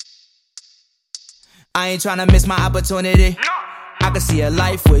I ain't tryna miss my opportunity. I can see a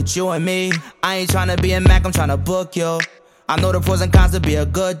life with you and me. I ain't tryna be a Mac, I'm tryna book you. I know the pros and cons to be a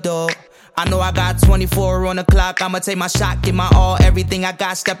good dog. I know I got 24 on the clock. I'ma take my shot, give my all, everything I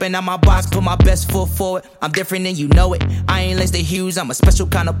got. Stepping out my box, put my best foot forward. I'm different and you know it. I ain't Langston Hughes, I'm a special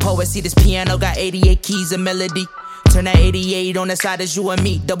kind of poet. See this piano got 88 keys of melody. Turn that 88 on the side, it's you and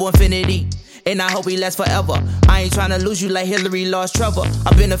me, double infinity. And I hope we last forever. I ain't tryna lose you like Hillary lost Trevor.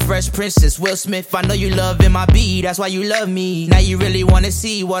 I've been a fresh princess, Will Smith. I know you loving my beat, that's why you love me. Now you really wanna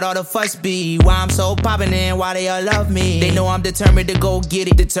see what all the fuss be. Why I'm so poppin' and why they all love me. They know I'm determined to go get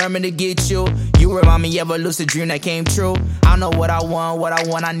it, determined to get you. You remind me of a lucid dream that came true. I know what I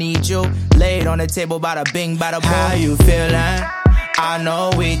want, I need you. Laid on the table, bada bing, bada boom. How you feelin'? I know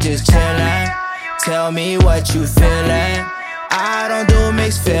we just chillin'. Tell me what you feelin'. I don't do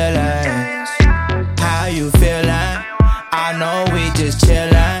mixed feelings. How you feelin'? I know we just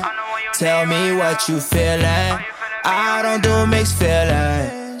chillin'. Tell me what you feelin'. I don't do mixed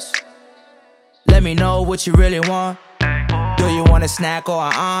feelings. Let me know what you really want. Do you want a snack or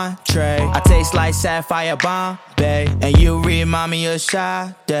an entree? I taste like Sapphire Bombay, and you remind me of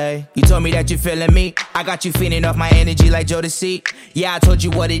Sade. You told me that you feeling me. I got you feeding off my energy like Jodeci. Yeah, I told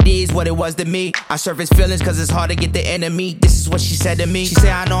you what it is, what it was to me. I surface feelings cause it's hard to get the enemy. This is what she said to me. She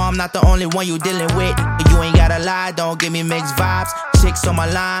said, I know I'm not the only one you dealing with. And you ain't gotta lie, don't give me mixed vibes. Chicks on my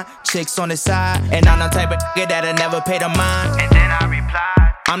line, chicks on the side. And I'm the type of nigga that'll never pay the mind. And then I replied,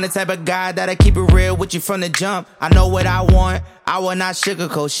 I'm the type of guy that'll keep it real with you from the jump. I know what I want, I will not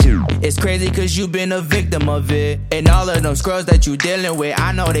sugarcoat shit. It's crazy cause you been a victim of it. And all of them scrubs that you dealing with,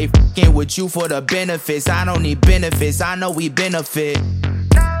 I know they fucking with you for the benefits. I don't need benefits, I know we benefit.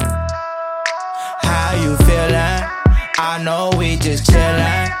 How you feelin'? I know we just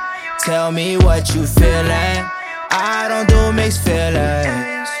chillin'. Tell me what you feelin'. I don't do mixed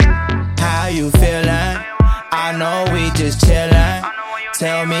feelings. How you feelin'? I know we just chillin'.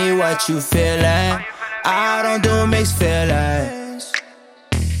 Tell me what you feelin'. I don't do mixed feelings.